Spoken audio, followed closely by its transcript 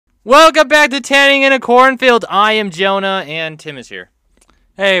Welcome back to Tanning in a Cornfield. I am Jonah, and Tim is here.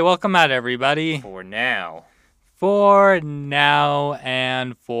 Hey, welcome out, everybody. For now. For now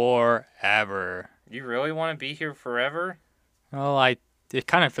and forever. You really want to be here forever? Well, it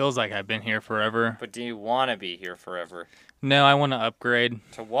kind of feels like I've been here forever. But do you want to be here forever? No, I want to upgrade.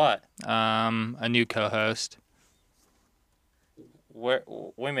 To what? A new co-host. Wait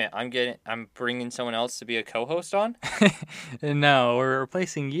a minute. I'm bringing someone else to be a co-host on? No, we're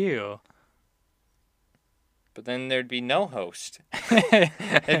replacing you. But then there'd be no host.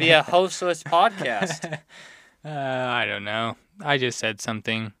 It'd be a hostless podcast. I don't know. I just said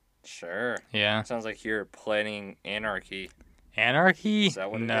something. Sure. Yeah. Sounds like you're planning anarchy. Anarchy? Is that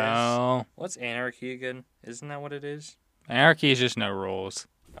what it is? No. What's anarchy again? Isn't that what it is? Anarchy is just no rules.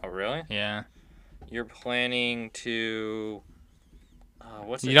 Oh, really? Yeah. You're planning to...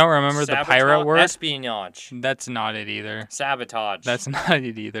 You don't remember the pirate word? Espionage. That's not it either. Sabotage. That's not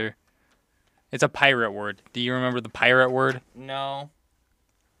it either. It's a pirate word. Do you remember the pirate word? No.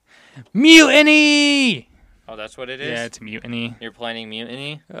 Mutiny! Oh, that's what it is? Yeah, it's mutiny. You're planning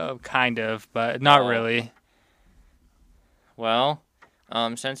mutiny? Oh, kind of, but not really. Well,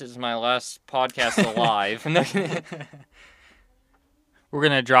 since it's my last podcast alive... We're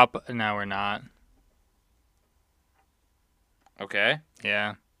going to drop... No, we're not. Okay.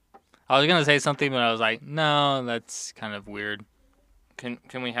 Yeah. I was going to say something, but I was like, no, that's kind of weird. Can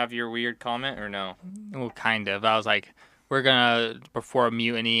we have your weird comment or no? Well, kind of. I was like, we're going to perform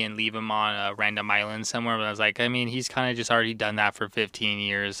mutiny and leave him on a random island somewhere. But I was like, I mean, he's kind of just already done that for 15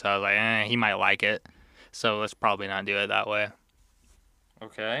 years. So I was like, he might like it. So let's probably not do it that way.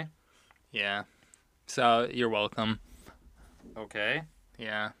 Okay. Yeah. So you're welcome. Okay.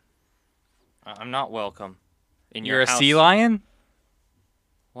 Yeah. I'm not welcome. You're a sea lion?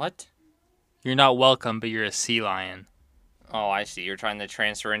 What? You're not welcome, but you're a sea lion. Oh, I see. You're trying to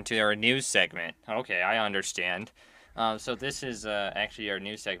transfer into our news segment. Okay, I understand. So this is actually our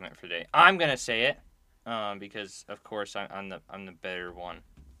news segment for today. I'm gonna say it because, of course, I'm the better one.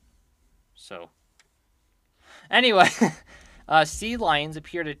 So, anyway, sea lions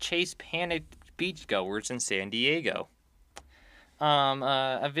appear to chase panicked beachgoers in San Diego.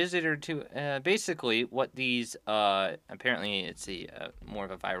 A visitor to basically what these apparently it's more of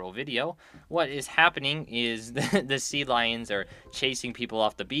a viral video. What is happening is the sea lions are chasing people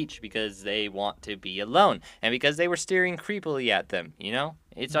off the beach because they want to be alone and because they were staring creepily at them. You know,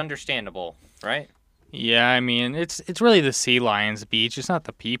 it's understandable, right? Yeah, I mean it's really the sea lions' beach. It's not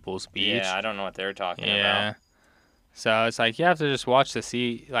the people's beach. Yeah, I don't know what they're talking about. Yeah. So it's like you have to just watch the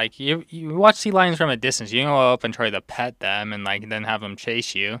sea. Like you watch sea lions from a distance. You don't go up and try to pet them and like then have them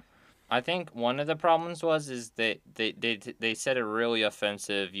chase you. I think one of the problems is that they said a really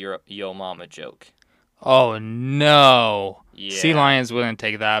offensive yo mama joke. Oh no! Yeah. Sea lions wouldn't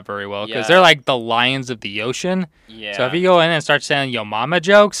take that very well because Yeah. they're like the lions of the ocean. Yeah. So if you go in and start saying yo mama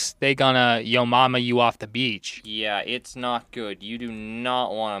jokes, they gonna yo mama you off the beach. Yeah, it's not good. You do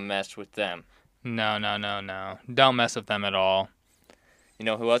not want to mess with them. No. Don't mess with them at all. You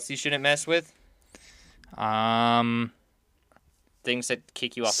know who else you shouldn't mess with? Things that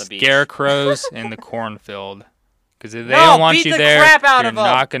kick you off the beach. Scarecrows in the cornfield. Because if they No, don't want beat you the there, crap out you're of 'em.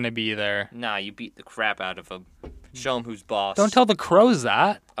 not going to be there. Nah, you beat the crap out of them. Show them who's boss. Don't tell the crows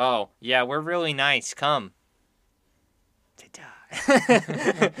that. Oh, yeah, we're really nice. Come.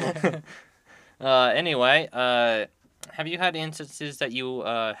 Anyway, have you had instances that you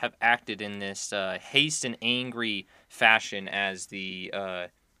have acted in this haste and angry fashion as the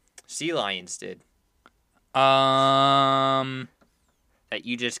sea lions did? When That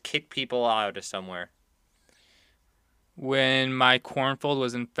you just kick people out of somewhere? my cornfield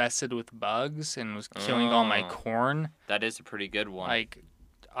was infested with bugs and was killing all my corn, That is a pretty good one. like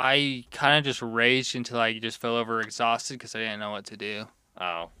I kind of just raged until I just fell over exhausted because I didn't know what to do.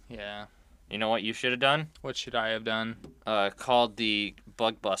 Oh. Yeah. You know what you should have done? What should I have done? Called the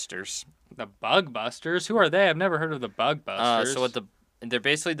Bug Busters. The Bug Busters? Who are they? I've never heard of the Bug Busters. They're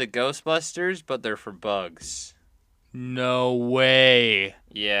basically the Ghostbusters, but they're for bugs. No way.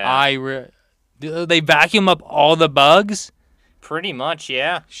 Yeah. They vacuum up all the bugs? Pretty much,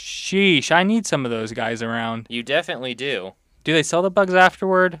 yeah. Sheesh, I need some of those guys around. You definitely do. Do they sell the bugs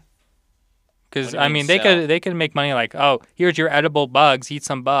afterward? Because What do you I mean mean, sell? they could make money like, oh, here's your edible bugs, eat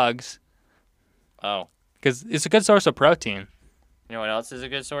some bugs, Oh. because it's a good source of protein. You know what else is a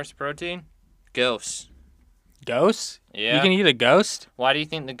good source of protein? Ghosts. Ghosts? Yeah. You can eat a ghost? Why do you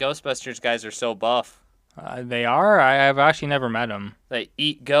think the Ghostbusters guys are so buff? They are. I've actually never met them. They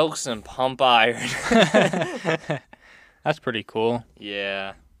eat ghosts and pump iron. That's pretty cool.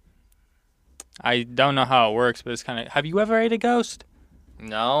 Yeah. I don't know how it works, but it's kind of. Have you ever ate a ghost?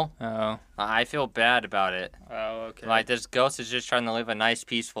 No, Oh. I feel bad about it. Oh, okay. Like this ghost is just trying to live a nice,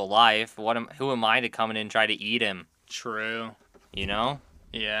 peaceful life. Who am I to come in and try to eat him? True. You know?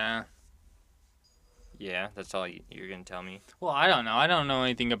 Yeah. Yeah, that's all you're gonna tell me. Well, I don't know. I don't know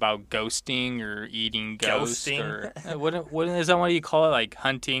anything about ghosting or eating ghosts Ghosting? or what is that? What do you call it? Like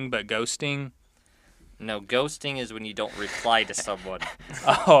hunting, but ghosting. No, ghosting is when you don't reply to someone.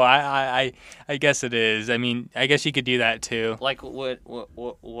 Oh, I guess it is. I mean, I guess you could do that too. Like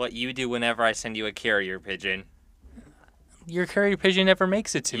what you do whenever I send you a carrier pigeon. Your carrier pigeon never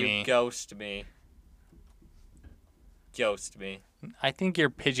makes it to You me. ghost me. Ghost me. I think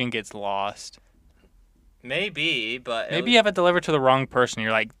your pigeon gets lost. Maybe, but Maybe you have it delivered to the wrong person.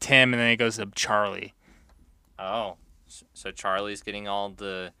 You're like Tim, and then it goes to Charlie. Oh, so Charlie's getting all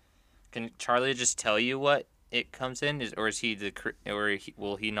the. Can Charlie just tell you what it comes in, or is he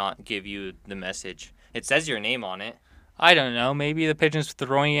will he not give you the message? It says your name on it. I don't know. Maybe the pigeon's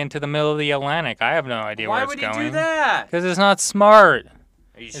throwing it into the middle of the Atlantic. I have no idea where it's going. Why would he do that? Because it's not smart.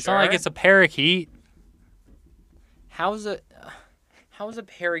 Are you It's sure? not like it's a parakeet. How's a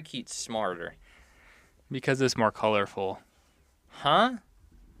parakeet smarter? Because it's more colorful. Huh?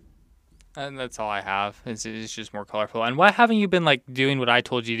 And that's all I have. It's just more colorful. And why haven't you been like doing what I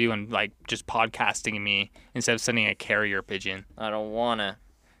told you to do and like just podcasting me instead of sending a carrier pigeon? I don't wanna.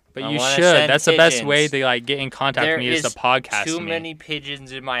 But I you wanna should. send That's the best way pigeons. to like get in contact There with me is to is podcast too me. many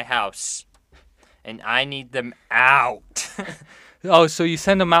pigeons in my house, and I need them out. Oh, so you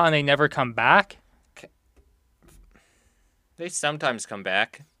send them out and they never come back? They sometimes come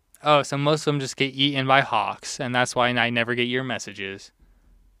back. Oh, so most of them just get eaten by hawks, and that's why I never get your messages.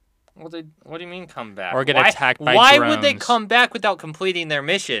 What do you mean come back? Or get Why- attacked by Why would they drones. come back without completing their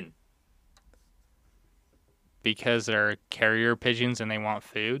mission? Because they're carrier pigeons and they want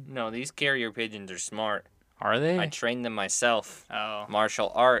food? No, these carrier pigeons are smart. Are they? I trained them myself. Oh.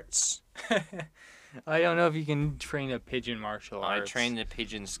 Martial arts. I don't know if you can train a pigeon martial I arts. trained the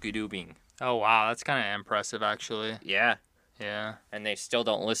pigeon scoodooing. Oh, wow. That's kind of impressive, actually. Yeah, Yeah. and they still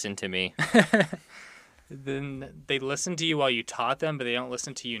don't listen to me. Then they listen to you while you taught them, but they don't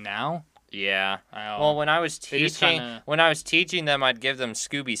listen to you now? Yeah. Oh. Well, when I was They just teaching them, I'd give them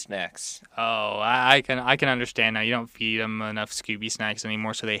Scooby snacks. Oh, I can understand now. You don't feed them enough Scooby snacks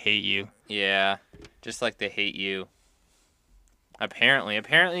anymore, so they hate you. Yeah, just like they hate you.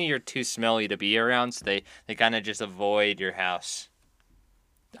 Apparently you're too smelly to be around, so they kind of just avoid your house.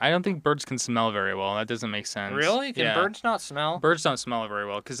 I don't think birds can smell very well. That doesn't make sense. Really? Can Yeah. birds not smell? Birds don't smell very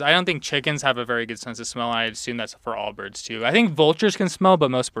well because I don't think chickens have a very good sense of smell. I assume that's for all birds too. I think vultures can smell, but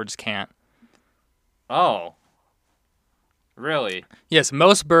most birds can't. Oh. Really? Yes,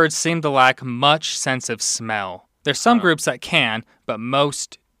 most birds seem to lack much sense of smell. There's some Huh. groups that can, but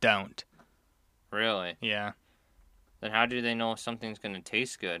most don't. Really? Yeah, Then how do they know if something's going to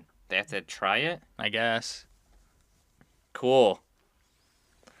taste good? They have to try it? I guess. Cool.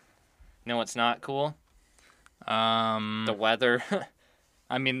 You know what's not cool? Um, The weather.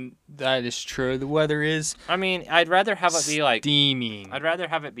 I mean, that is true. The weather is I mean, I'd rather have it be like steaming. I'd rather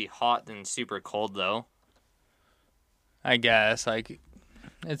have it be hot than super cold though. I guess like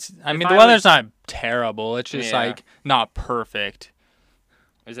it's. I If mean, I the weather's was- not terrible. It's just Yeah. like not perfect.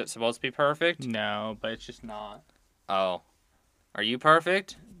 Is it supposed to be perfect? No, but it's just not. Oh. Are you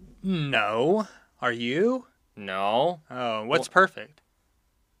perfect? No, are you? No. Oh, what's Well- perfect?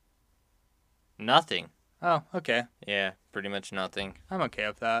 Nothing. Oh, okay. Yeah, pretty much nothing. I'm okay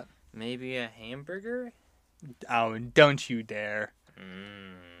with that. Maybe a hamburger? Oh, don't you dare.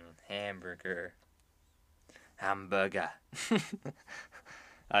 Hamburger. Hamburger.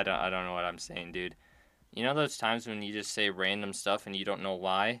 I don't know what I'm saying, dude. You know those times when you just say random stuff and you don't know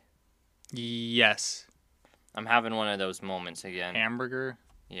why? Yes. I'm having one of those moments again. Hamburger.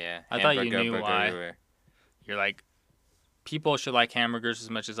 Yeah. I thought you hamburger, knew burger, why. burger. You're like, people should like hamburgers as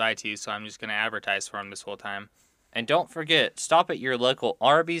much as I do, so I'm just going to advertise for them this whole time. And don't forget, stop at your local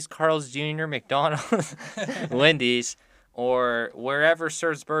Arby's, Carl's Jr., McDonald's, Wendy's, or wherever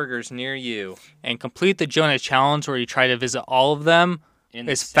serves burgers near you. And complete the Jonah Challenge where you try to visit all of them In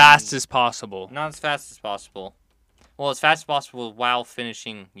the as same- fast as possible. Not as fast as possible. Well, as fast as possible while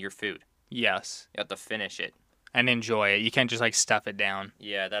finishing your food. Yes. You have to finish it. And enjoy it. You can't just like stuff it down.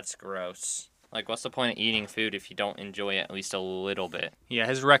 Yeah, that's gross. Like, what's the point of eating food if you don't enjoy it at least a little bit? Yeah,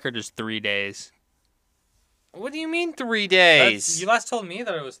 his record is 3 days. What do you mean 3 days? You last told me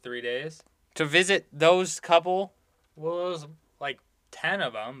that it was 3 days. To visit those couple? Well, it was like 10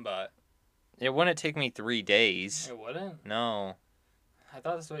 of them, but It wouldn't take me 3 days. it wouldn't. No. I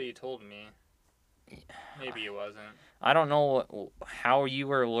thought that's what you told me. Maybe it wasn't. I don't know how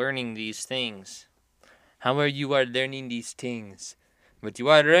you are learning these things. How are you are learning these things? But you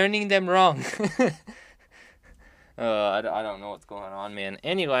are learning them wrong. I don't know what's going on, man.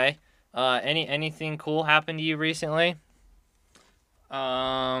 Anyway, anything cool happened to you recently?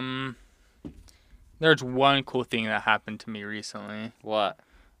 There's one cool thing that happened to me recently. What?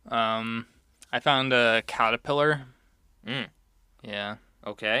 I found a caterpillar. Mm. Yeah.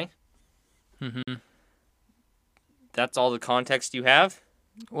 Okay. Mhm. That's all the context you have?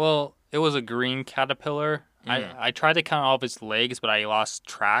 Well, it was a green caterpillar. I tried to count all of its legs, but I lost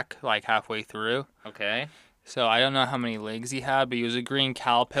track like halfway through. Okay. So I don't know how many legs he had, but he was a green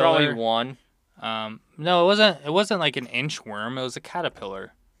caterpillar. Probably one. No, it wasn't. It wasn't like an inchworm. It was a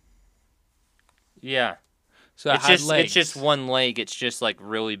caterpillar. Yeah. So it had legs. It's just one leg. It's just like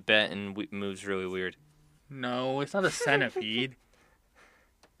really bent and moves really weird. No, it's not a centipede.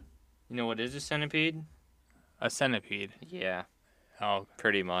 You know what is a centipede? A centipede. Yeah. Oh,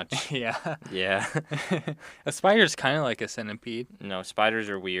 Pretty much. yeah. Yeah. A spider's kind of like a centipede, No, spiders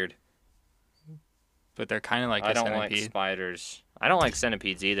are weird. but they're kind of like I a don't centipede. like spiders. I don't like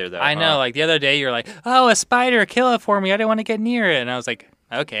centipedes either, though. I know. Like the other day, you're like, "Oh, a spider! Kill it for me! I didn't want to get near it." And I was like,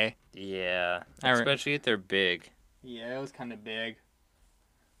 "Okay." Yeah. I re- Especially if they're big. Yeah, it was kind of big.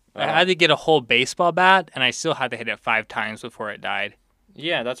 Well, I had to get a whole baseball bat, and I still had to hit it 5 times before it died.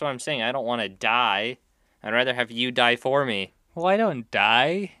 Yeah, that's what I'm saying. I don't want to die. I'd rather have you die for me. Well, I don't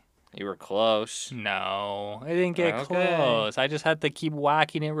die. You were close. No, I didn't get Okay. close. I just had to keep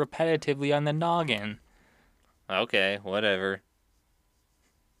whacking it repetitively on the noggin. Okay, whatever.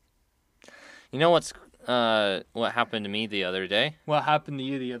 You know what happened to me the other day? What happened to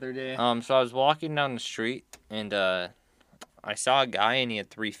you the other day? So I was walking down the street and I saw a guy and he had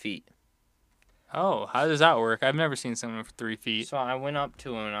 3 feet. Oh, how does that work? I've never seen someone with 3 feet. So I went up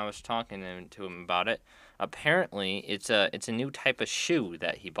to him and I was talking to him about it. Apparently, it's a new type of shoe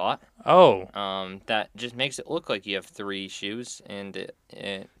that he bought. Oh, That just makes it look like you have 3 shoes and So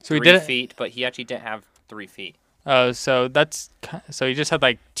he 3 did it- feet, but he actually didn't have 3 feet. so you just had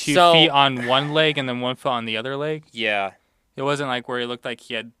like 2 So- feet on one leg and then 1 foot on the other leg. Yeah. It wasn't like where it looked like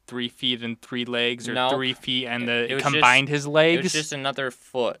he had 3 feet and 3 legs, or Nope. 3 feet and It was combined his legs. It was just another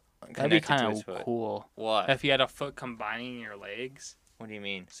foot That'd be connected kind to his of foot. cool. What? If you had a foot combining your legs, What do you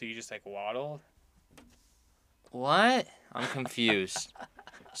mean? so you just like waddled. What? I'm confused.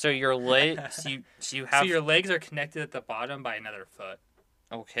 So your legs, you have So your legs are connected at the bottom by another foot.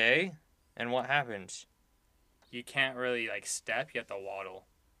 okay, and what happens? You can't really like step. You have to waddle.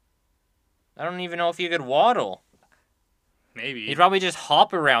 I don't even know if you could waddle. Maybe. You'd probably just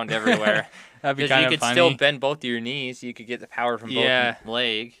hop around everywhere. That'd be Because kind you of could funny. still bend both your knees. You could get the power from Yeah. both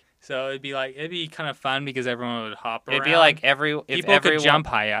leg. So it'd be kind of fun because everyone would hop around. It'd be like people could jump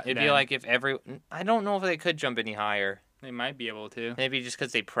high. It'd be like if I don't know if they could jump any higher. They might be able to. Maybe just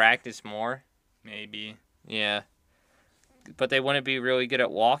because they practice more. Maybe. Yeah. But they wouldn't be really good at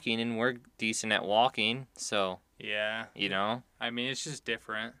walking, and we're decent at walking. So, Yeah. you know, I mean, it's just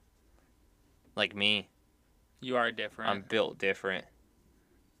different. like me, You are different. I'm built different.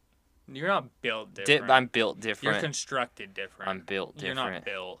 You're not built different. I'm built You're different. constructed different. I'm built You're different. not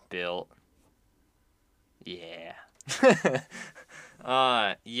built. Built. Yeah.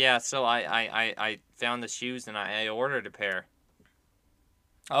 Yeah. So I found the shoes and I ordered a pair.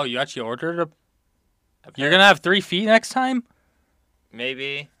 Oh, you actually ordered a. You're gonna have 3 feet next time.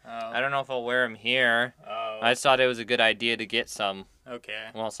 Maybe. Oh. I don't know if I'll wear them here. Oh. I just thought it was a good idea to get some Okay.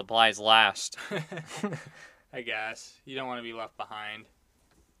 while supplies last. I guess you don't want to be left behind.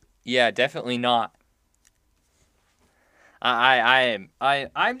 Yeah, definitely not. I'm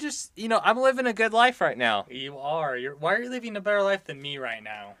just, I'm living a good life right now You are. Why are you living a better life than me right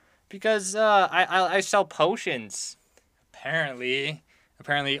now? because I sell potions.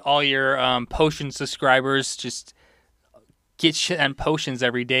 Apparently, all your potion subscribers just get shit on potions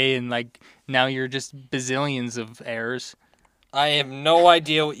every day, and like now you're just bazillions of heirs. I have no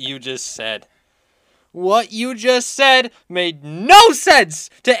idea what you just said. What you just said made no sense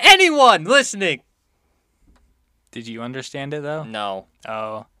to anyone listening. Did you understand it though? No.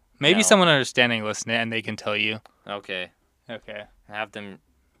 Oh, maybe No. someone understanding listening and they can tell you. Okay. Okay. Have them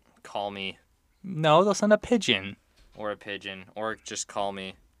call me No, they'll send a pigeon. or a pigeon or just call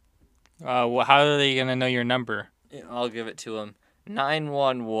me. Well, how are they gonna know your number? I'll give it to them.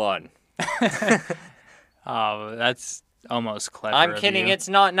 911. Oh, that's almost clever. I'm of kidding. you. It's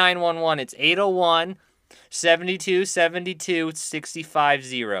not 911. It's 801 72 72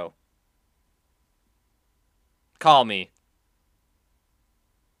 650. Call me.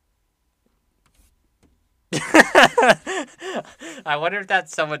 I wonder if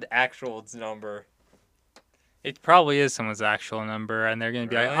that's someone's actual number. It probably is someone's actual number, and they're gonna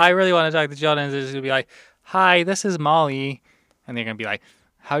be like, Really? "I really want to talk to Jordan." And they're just gonna be like, "Hi, this is Molly," And they're going to be like,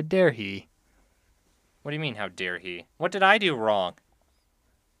 how dare he? What do you mean, how dare he? What did I do wrong?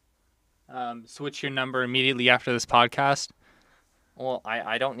 Switch your number immediately after this podcast. Well,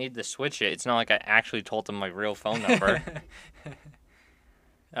 I don't need to switch it. It's not like I actually told them my real phone number.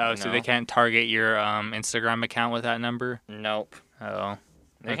 Oh, so No. they can't target your Instagram account with that number? Nope. Oh.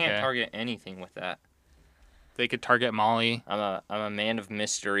 They Okay. can't target anything with that. They could target Molly. I'm a man of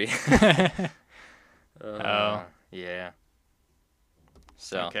mystery. Oh. Yeah.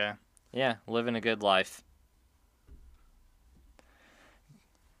 So, Okay. yeah, living a good life.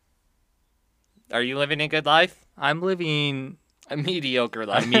 Are you living a good life? I'm living A mediocre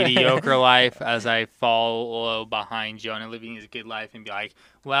life. a mediocre life as I follow behind Jonah living his good life and be like,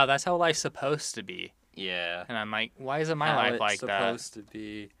 wow, that's how life's supposed to be. Yeah. And I'm like, why isn't my How life it's like that? supposed to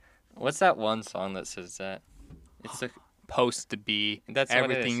be. What's that one song that says that? It's a, Supposed to be. That's what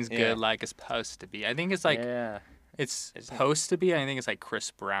it is, Everything's yeah. good like it's supposed to be. I think it's like yeah. it's Isn't- supposed to be. I think it's like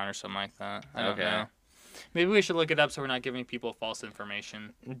Chris Brown or something like that. I don't Okay. know. Maybe we should look it up so we're not giving people false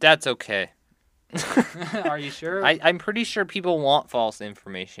information. That's okay. Are you sure? I'm pretty sure people want false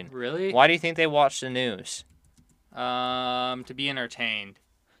information. Really? Why do you think they watch the news? To be entertained.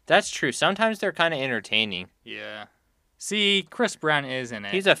 That's true. Sometimes they're kind of entertaining. Yeah. See, Chris Brown is in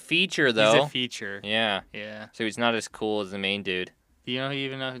it. He's a feature, though. He's a feature. Yeah. Yeah. So he's not as cool as the main dude. Do you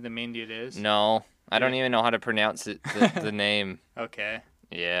even know who the main dude is? No. I don't Yeah. even know how to pronounce the name. Okay.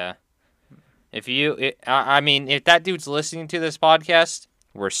 Yeah. If that dude's listening to this podcast,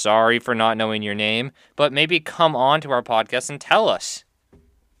 we're sorry for not knowing your name, but maybe come on to our podcast and tell us.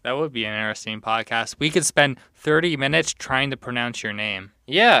 That would be an interesting podcast. We could spend 30 minutes trying to pronounce your name.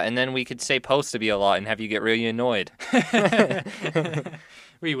 Yeah, and then we could say "post" to be a lot and have you get really annoyed.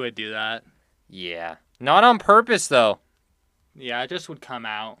 We would do that. Yeah. Not on purpose, though. Yeah, it just would come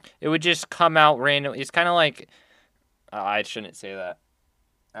out. It would just come out random. It's kind of like I shouldn't say that.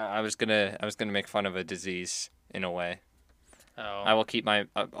 I was gonna make fun of a disease in a way. Oh. I'll keep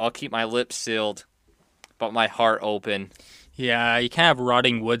my lips sealed, but my heart open. Yeah, you can have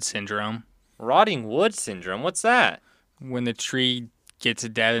rotting wood syndrome. Rotting wood syndrome. What's that? When the tree gets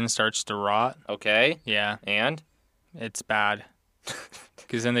dead and starts to rot. Okay. Yeah, And it's bad.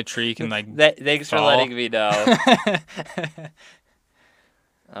 Because then the tree can like... thanks for fall. letting me know.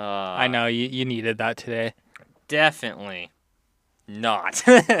 I know, you needed that today. Definitely not.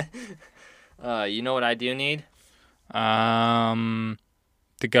 You know what I do need? To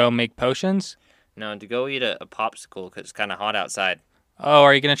go make potions? No, to go eat a popsicle because it's kind of hot outside. Oh,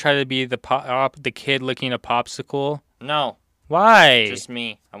 are you going to try to be the kid licking a popsicle? No, Why? just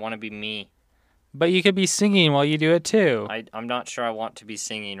me. I want to be me. But you could be singing while you do it too. I'm not sure I want to be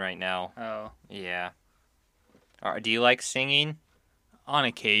singing right now. Oh. Yeah. Do you like singing On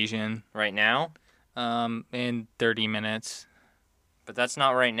occasion. right now? In 30 minutes. But that's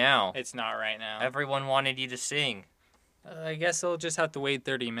not right now. It's not right now. Everyone wanted you to sing. I guess I'll just have to wait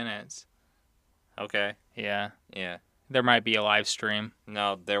 30 minutes. Okay. Yeah. Yeah. There might be a live stream.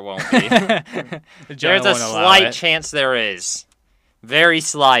 No, there won't be. Jonah There's a won't allow slight it. chance there is. Very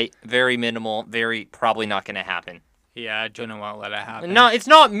slight, very minimal, very probably not going to happen. Yeah, Jonah won't let it happen. No, it's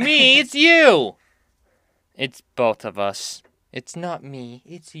not me, it's you. It's both of us. It's not me,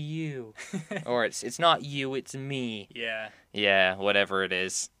 it's you. Or it's not you, it's me. Yeah. Yeah, whatever it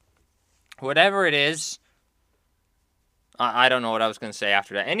is. Whatever it is. I don't know what I was going to say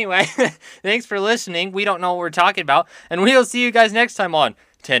after that. Anyway, thanks for listening. We don't know what we're talking about. And we'll see you guys next time on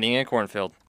Tending in a Cornfield.